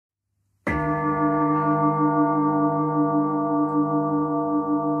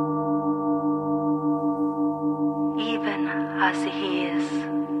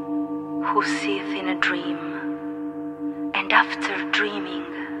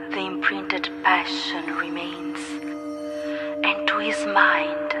imprinted passion remains, and to his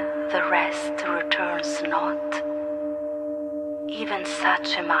mind the rest returns not. Even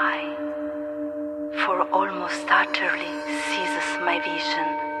such am I, for almost utterly ceases my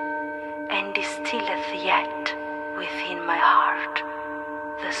vision, and distilleth yet within my heart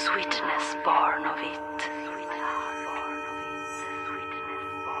the sweetness born of it.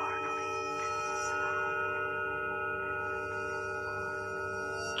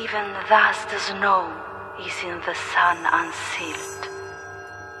 Even thus the snow is in the sun unsealed.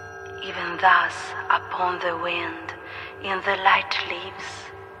 Even thus upon the wind, in the light leaves,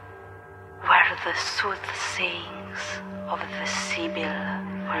 were the soothsayings of the Sibyl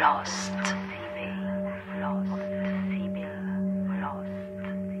lost.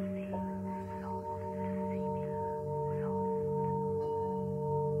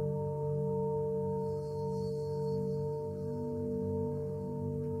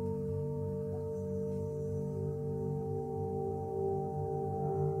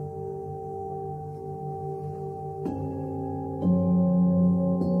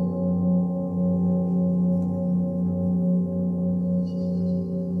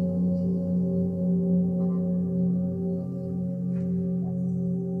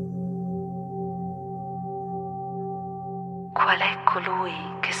 Qual è colui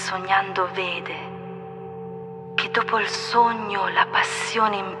che sognando vede, che dopo il sogno la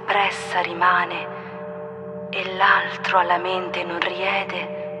passione impressa rimane e l'altro alla mente non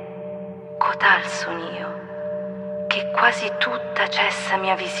riede? Cotal son io, che quasi tutta cessa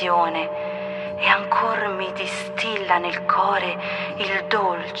mia visïone e ancor mi distilla nel core il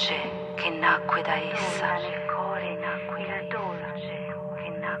dolce che nacque da essa.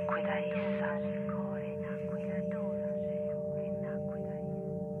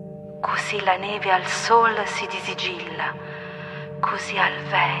 Così la neve al sol si disigilla, così al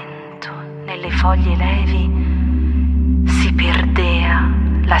vento, nelle foglie levi, si perdea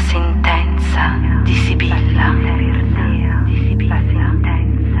la sentenza di Sibylla.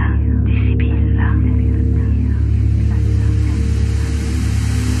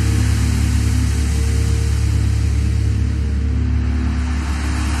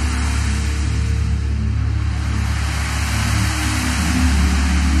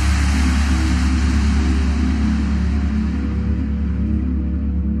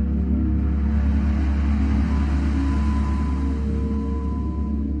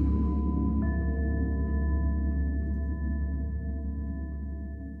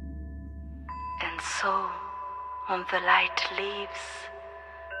 So, on the light leaves,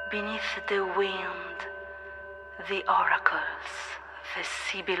 beneath the wind, the oracles the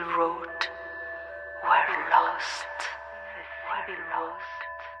Sibyl wrote were lost.